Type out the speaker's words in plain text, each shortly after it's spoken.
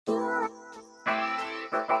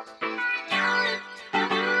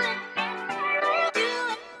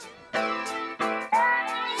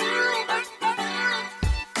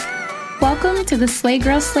to the Slay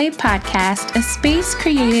Girl Slay podcast, a space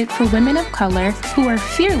created for women of color who are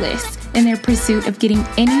fearless in their pursuit of getting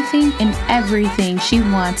anything and everything she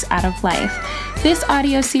wants out of life. This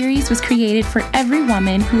audio series was created for every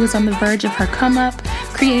woman who is on the verge of her come up,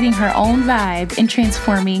 creating her own vibe, and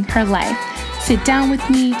transforming her life. Sit down with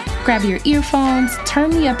me, grab your earphones,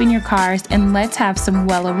 turn me up in your cars, and let's have some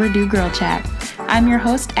well overdue girl chat. I'm your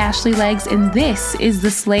host, Ashley Legs, and this is the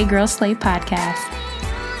Slay Girl Slay podcast.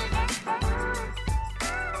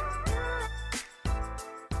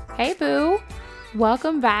 Hey, boo.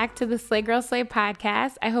 Welcome back to the Slay Girl Slay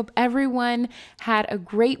podcast. I hope everyone had a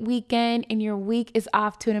great weekend and your week is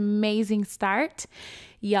off to an amazing start.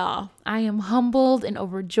 Y'all, I am humbled and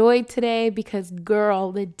overjoyed today because,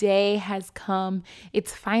 girl, the day has come.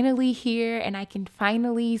 It's finally here and I can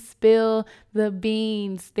finally spill the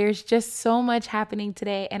beans. There's just so much happening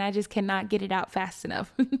today and I just cannot get it out fast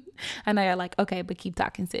enough. I know you're like, okay, but keep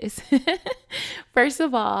talking, sis. First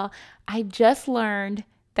of all, I just learned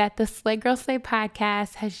that the Slay Girl Slay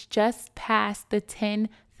podcast has just passed the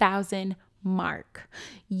 10,000 mark.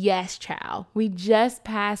 Yes, child. We just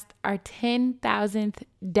passed our 10,000th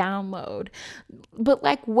download. But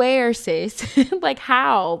like, where, sis? Like,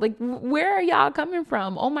 how? Like, where are y'all coming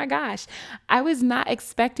from? Oh my gosh. I was not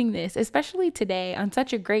expecting this, especially today on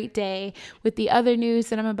such a great day with the other news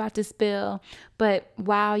that I'm about to spill. But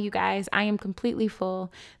wow, you guys, I am completely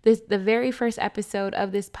full. The very first episode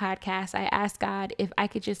of this podcast, I asked God if I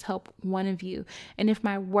could just help one of you and if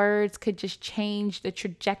my words could just change the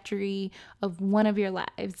trajectory of one of your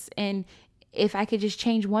lives. And if I could just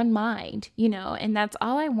change one mind, and that's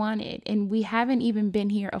all I wanted. And we haven't even been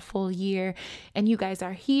here a full year and you guys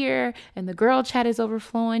are here and the girl chat is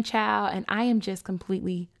overflowing, child. And I am just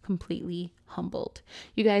completely humbled.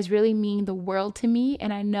 You guys really mean the world to me.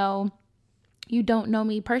 And I know you don't know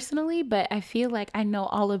me personally, but I feel like I know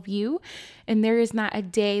all of you. And there is not a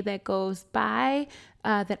day that goes by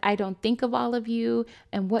that I don't think of all of you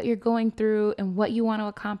and what you're going through and what you want to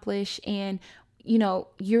accomplish. And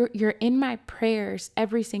you're in my prayers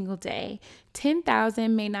every single day.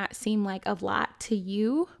 10,000 may not seem like a lot to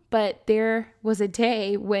you, but there was a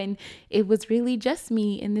day when it was really just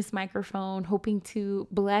me in this microphone, hoping to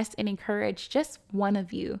bless and encourage just one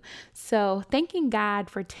of you. So thanking God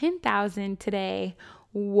for 10,000 today.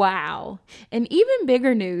 Wow. And even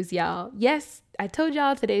bigger news, y'all. Yes, I told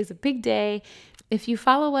y'all today's a big day. If you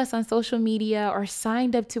follow us on social media or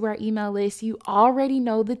signed up to our email list, you already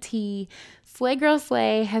know the tea. Slay Girl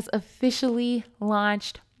Slay has officially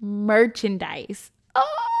launched merchandise.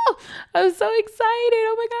 Oh, I'm so excited.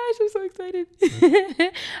 Oh my gosh, I'm so excited.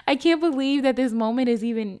 I can't believe that this moment is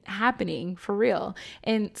even happening for real.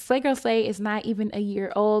 And Slay Girl Slay is not even a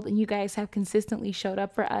year old and you guys have consistently showed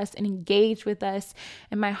up for us and engaged with us.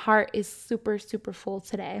 And my heart is super full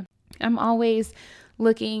today. I'm always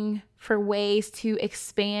looking for ways to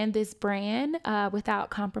expand this brand without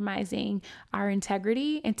compromising our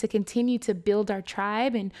integrity and to continue to build our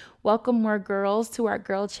tribe and welcome more girls to our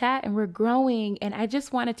girl chat. And we're growing. And I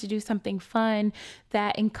just wanted to do something fun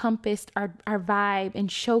that encompassed our vibe and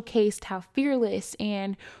showcased how fearless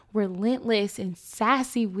and relentless and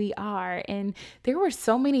sassy we are. And there were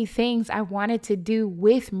so many things I wanted to do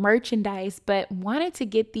with merchandise, but wanted to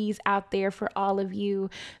get these out there for all of you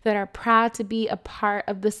that are proud to be a part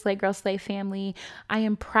of the Slay Girl Slay family. I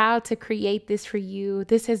am proud to create this for you.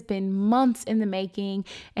 This has been months in the making,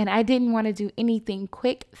 and I didn't want to do anything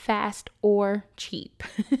quick, fast, or cheap.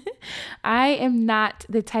 I am not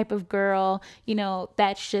the type of girl,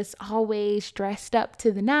 that's just always dressed up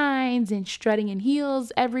to the nines and strutting in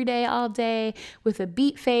heels every day, all day with a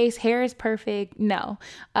beat face, hair is perfect. No,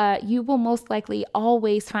 you will most likely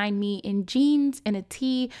always find me in jeans and a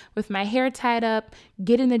tee with my hair tied up,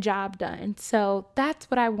 getting the job done. So that's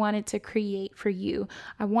what I wanted to create for you.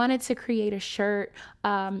 I wanted to create a shirt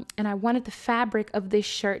and I wanted the fabric of this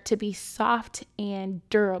shirt to be soft and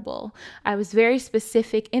durable. I was very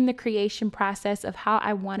specific in the creation process of how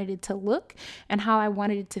I wanted it to look and how I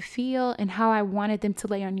wanted it to feel and how I wanted them to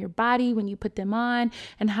lay on your body when you put them on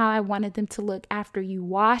and how I wanted them to look after you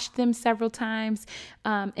washed them several times.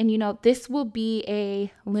 This will be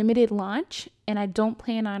a limited launch and I don't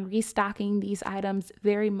plan on restocking these items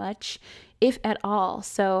very much, if at all.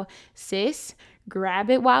 So sis, grab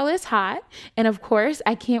it while it's hot. And of course,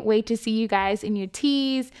 I can't wait to see you guys in your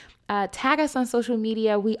tees. Tag us on social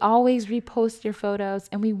media. We always repost your photos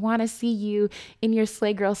and we want to see you in your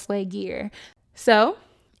Slay Girl Slay gear. So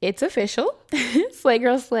it's official. Slay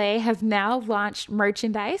Girl Slay has now launched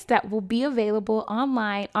merchandise that will be available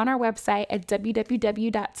online on our website at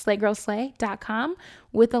www.slaygirlslay.com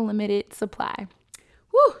with a limited supply.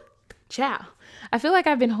 Woo! Ciao. I feel like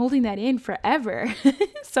I've been holding that in forever.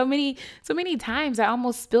 So many times I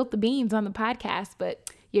almost spilled the beans on the podcast,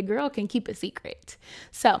 but your girl can keep a secret.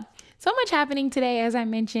 So much happening today, as I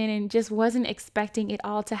mentioned, and just wasn't expecting it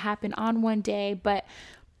all to happen on one day. But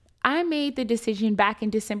I made the decision back in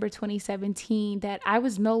December 2017 that I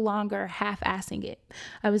was no longer half-assing it.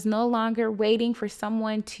 I was no longer waiting for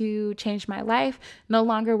someone to change my life, no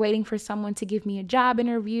longer waiting for someone to give me a job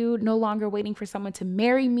interview, no longer waiting for someone to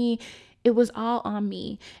marry me. It was all on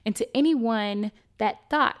me. And to anyone that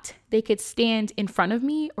thought they could stand in front of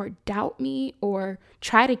me or doubt me or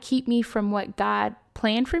try to keep me from what God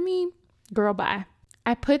planned for me, girl, bye.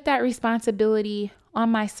 I put that responsibility on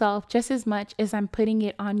myself just as much as I'm putting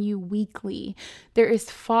it on you weekly. There is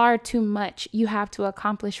far too much you have to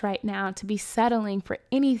accomplish right now to be settling for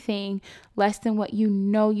anything less than what you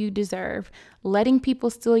know you deserve, letting people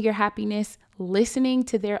steal your happiness, listening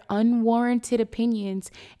to their unwarranted opinions,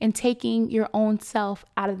 and taking your own self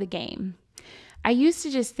out of the game. I used to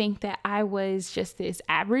just think that I was just this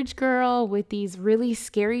average girl with these really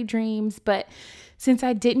scary dreams, but since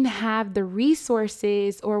I didn't have the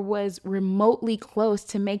resources or was remotely close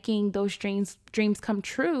to making those dreams come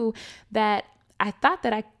true, that I thought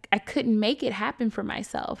that I couldn't make it happen for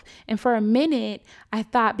myself. And for a minute, I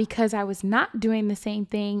thought because I was not doing the same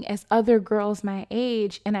thing as other girls my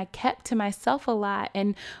age, and I kept to myself a lot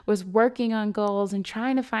and was working on goals and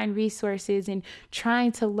trying to find resources and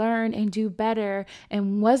trying to learn and do better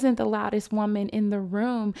and wasn't the loudest woman in the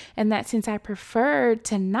room, and that since I preferred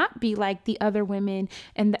to not be like the other women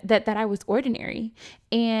and that I was ordinary.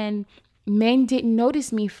 And men didn't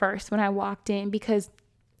notice me first when I walked in because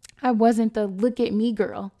I wasn't the look at me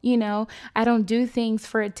girl, I don't do things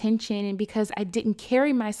for attention. And because I didn't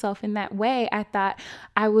carry myself in that way, I thought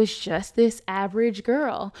I was just this average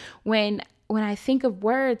girl. When I think of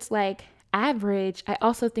words like average, I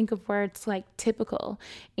also think of words like typical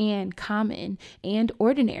and common and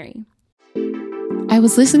ordinary. I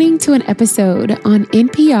was listening to an episode on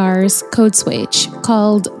NPR's Code Switch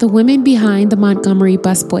called The Women Behind the Montgomery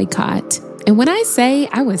Bus Boycott. And when I say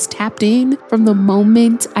I was tapped in from the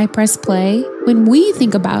moment I pressed play, when we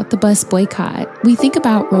think about the bus boycott, we think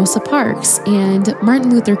about Rosa Parks and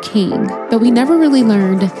Martin Luther King, but we never really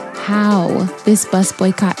learned how this bus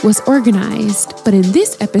boycott was organized. But in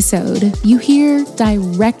this episode, you hear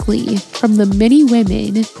directly from the many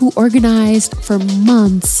women who organized for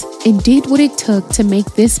months and did what it took to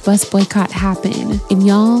make this bus boycott happen. And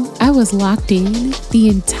y'all, I was locked in the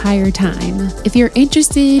entire time. If you're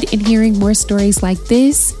interested in hearing more stories like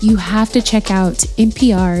this, you have to check out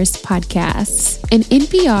NPR's podcasts. In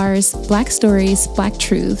NPR's Black Stories, Black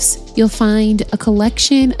Truths, you'll find a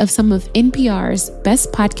collection of some of NPR's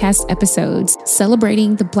best podcast episodes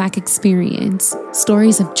celebrating the Black experience.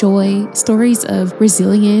 Stories of joy, stories of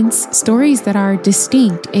resilience, stories that are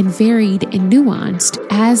distinct and varied and nuanced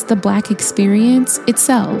as the Black experience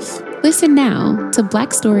itself. Listen now to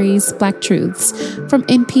Black Stories, Black Truths from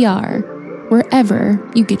NPR, wherever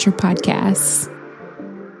you get your podcasts.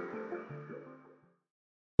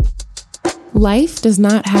 Life does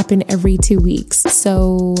not happen every 2 weeks,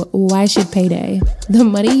 so why should payday? The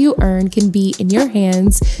money you earn can be in your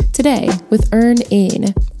hands today with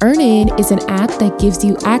EarnIn. EarnIn is an app that gives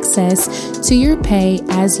you access to your pay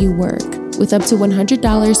as you work, with up to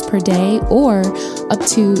 $100 per day or up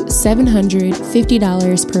to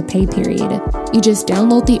 $750 per pay period. You just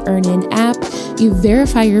download the EarnIn app, you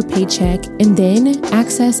verify your paycheck, and then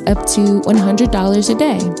access up to $100 a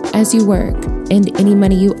day as you work. And any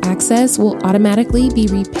money you access will automatically be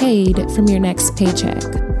repaid from your next paycheck.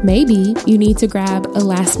 Maybe you need to grab a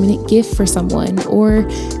last-minute gift for someone or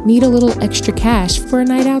need a little extra cash for a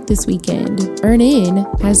night out this weekend. EarnIn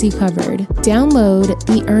has you covered. Download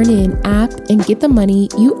the EarnIn app and get the money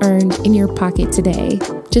you earned in your pocket today.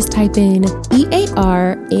 Just type in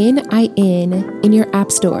EARNIN in your app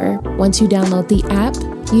store. Once you download the app,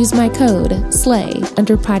 use my code SLAY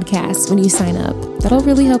under podcasts when you sign up. That'll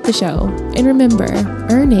really help the show. And remember,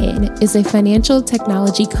 EarnIn is a financial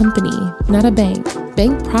technology company, not a bank.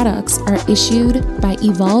 Bank products are issued by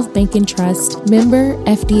Evolve Bank and Trust, member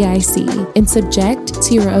FDIC, and subject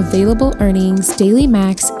to your available earnings, daily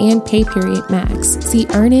max, and pay period max. See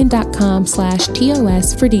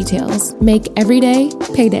earnin.com/TOS for details. Make every day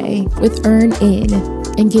payday with EarnIn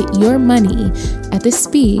and get your money at the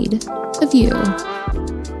speed of you.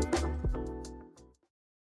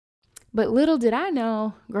 But little did I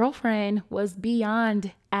know, girlfriend was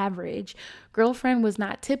beyond average. Girlfriend was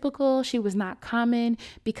not typical. She was not common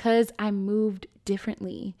because I moved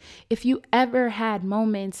differently. If you ever had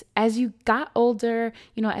moments as you got older,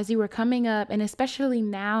 as you were coming up, and especially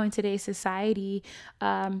now in today's society,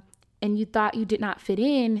 and you thought you did not fit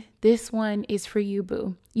in, this one is for you,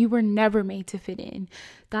 boo. You were never made to fit in.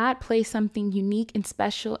 God placed something unique and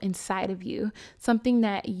special inside of you, something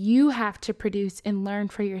that you have to produce and learn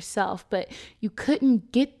for yourself, but you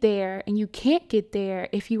couldn't get there and you can't get there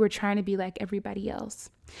if you were trying to be like everybody else.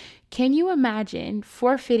 Can you imagine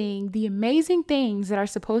forfeiting the amazing things that are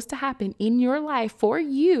supposed to happen in your life for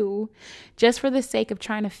you just for the sake of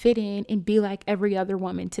trying to fit in and be like every other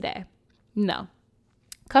woman today? No.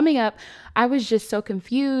 Coming up, I was just so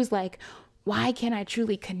confused, like, why can't I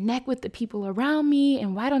truly connect with the people around me?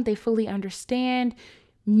 And why don't they fully understand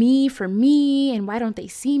me for me? And why don't they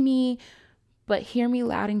see me? But hear me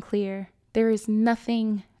loud and clear. There is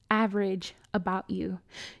nothing average about you.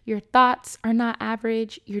 Your thoughts are not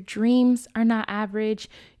average. Your dreams are not average.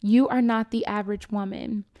 You are not the average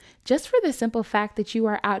woman. Just for the simple fact that you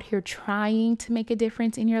are out here trying to make a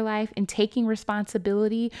difference in your life and taking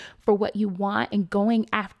responsibility for what you want and going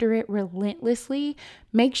after it relentlessly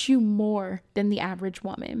makes you more than the average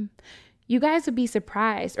woman. You guys would be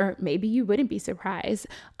surprised, or maybe you wouldn't be surprised,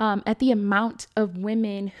 at the amount of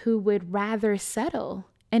women who would rather settle.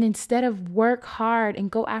 And instead of work hard and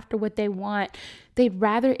go after what they want, they'd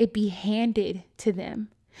rather it be handed to them.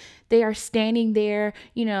 They are standing there,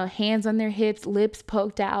 hands on their hips, lips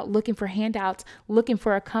poked out, looking for handouts, looking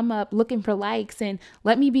for a come up, looking for likes. And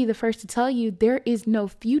let me be the first to tell you, there is no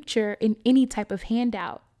future in any type of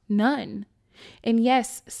handout. None. And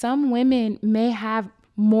yes, some women may have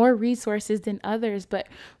more resources than others, but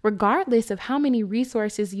regardless of how many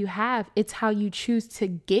resources you have, it's how you choose to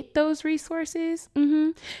get those resources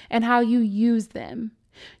and how you use them.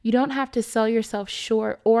 You don't have to sell yourself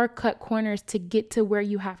short or cut corners to get to where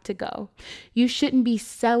you have to go. You shouldn't be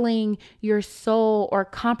selling your soul or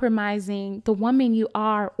compromising the woman you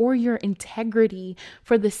are or your integrity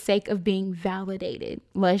for the sake of being validated.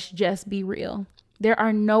 Let's just be real. There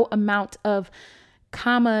are no amount of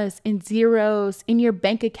commas and zeros in your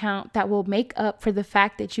bank account that will make up for the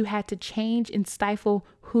fact that you had to change and stifle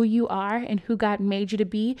who you are and who God made you to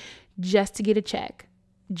be just to get a check,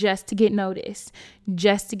 just to get noticed,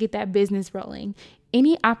 just to get that business rolling.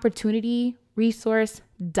 Any opportunity, resource,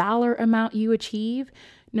 dollar amount you achieve,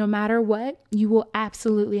 no matter what, you will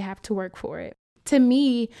absolutely have to work for it. To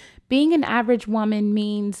me, being an average woman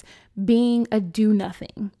means being a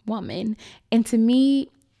do-nothing woman. And to me,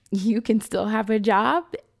 you can still have a job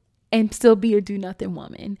and still be a do-nothing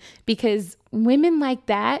woman, because women like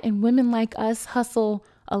that and women like us hustle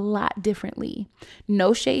a lot differently.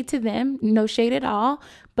 No shade to them, no shade at all,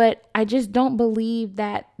 but I just don't believe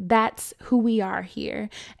that that's who we are here.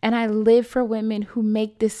 And I live for women who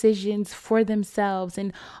make decisions for themselves.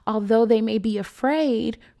 And although they may be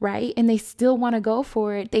afraid, right, and they still want to go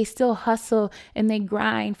for it, they still hustle and they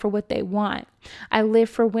grind for what they want. I live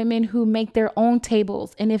for women who make their own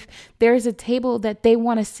tables. And if there's a table that they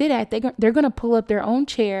want to sit at, they're going to pull up their own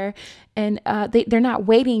chair, and they're not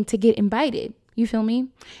waiting to get invited. You feel me?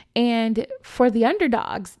 And for the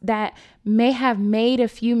underdogs that may have made a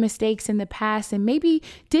few mistakes in the past and maybe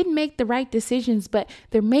didn't make the right decisions, but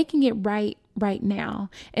they're making it right now.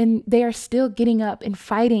 And they are still getting up and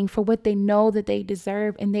fighting for what they know that they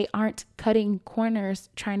deserve, and they aren't cutting corners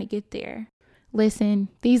trying to get there. Listen,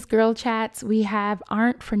 these girl chats we have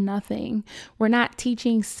aren't for nothing. We're not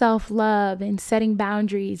teaching self-love and setting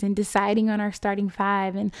boundaries and deciding on our starting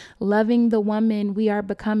five and loving the woman we are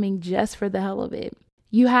becoming just for the hell of it.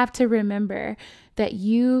 You have to remember that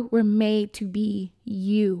you were made to be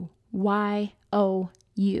you,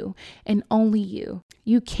 Y-O-U, and only you.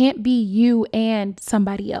 You can't be you and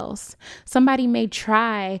somebody else. Somebody may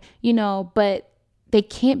try, but they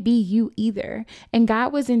can't be you either. And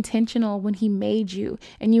God was intentional when he made you,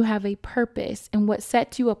 and you have a purpose. And what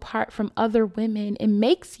sets you apart from other women and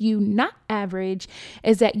makes you not average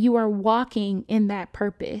is that you are walking in that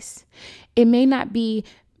purpose. It may not be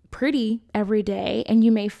pretty every day, and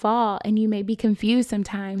you may fall and you may be confused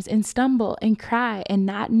sometimes and stumble and cry and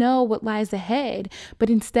not know what lies ahead. But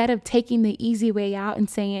instead of taking the easy way out and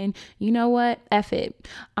saying, you know what, F it,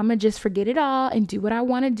 I'm gonna just forget it all and do what I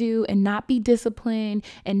want to do and not be disciplined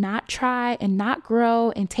and not try and not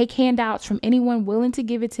grow and take handouts from anyone willing to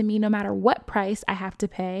give it to me no matter what price I have to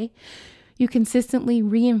pay, you consistently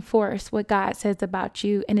reinforce what God says about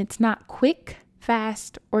you. And it's not quick,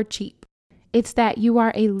 fast, or cheap. It's that you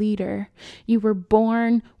are a leader. You were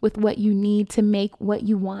born with what you need to make what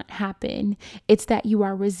you want happen. It's that you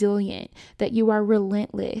are resilient, that you are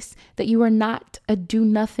relentless, that you are not a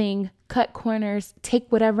do-nothing, cut corners,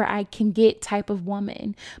 take whatever I can get type of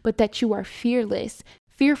woman, but that you are fearless,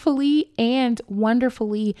 fearfully and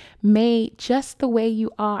wonderfully made just the way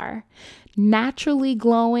you are. naturally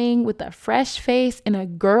glowing with a fresh face and a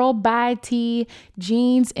girl bye tee,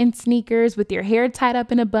 jeans and sneakers with your hair tied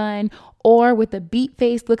up in a bun, or with a beat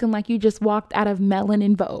face looking like you just walked out of Melon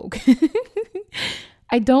in Vogue.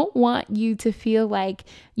 I don't want you to feel like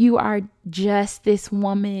you are just this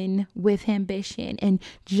woman with ambition and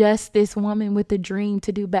just this woman with a dream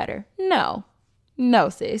to do better. No,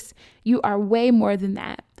 sis. You are way more than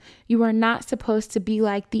that. You are not supposed to be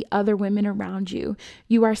like the other women around you.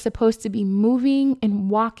 You are supposed to be moving and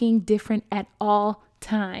walking different at all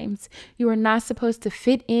times. You are not supposed to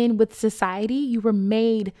fit in with society. You were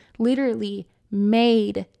made, literally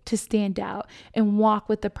made, to stand out and walk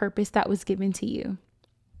with the purpose that was given to you.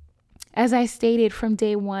 As I stated from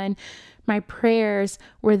day one, my prayers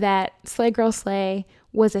were that Slay Girl Slay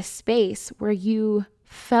was a space where you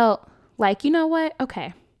felt like, you know what?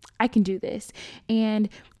 Okay, I can do this. And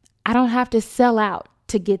I don't have to sell out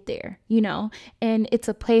to get there, and it's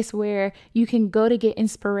a place where you can go to get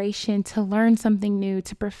inspiration, to learn something new,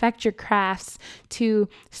 to perfect your crafts, to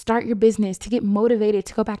start your business, to get motivated,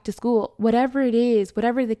 to go back to school, whatever it is,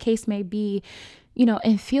 whatever the case may be,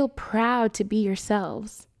 and feel proud to be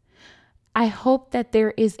yourselves. I hope that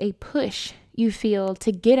there is a push you feel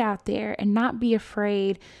to get out there and not be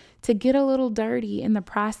afraid to get a little dirty in the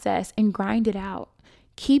process and grind it out.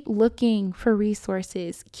 Keep looking for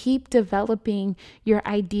resources. Keep developing your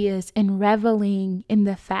ideas and reveling in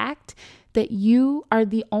the fact that you are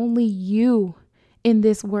the only you in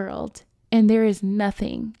this world, and there is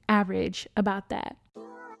nothing average about that.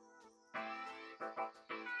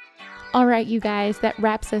 All right, you guys, that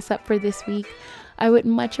wraps us up for this week. I would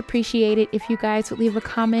much appreciate it if you guys would leave a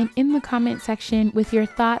comment in the comment section with your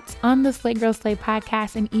thoughts on the Slay Girl Slay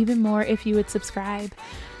podcast, and even more if you would subscribe.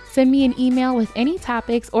 Send me an email with any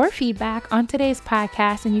topics or feedback on today's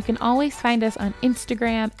podcast, and you can always find us on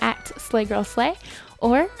Instagram at SlayGirlSlay,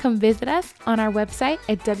 or come visit us on our website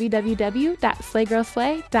at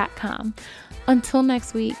www.slaygirlslay.com. Until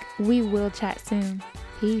next week, we will chat soon.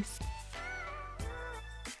 Peace.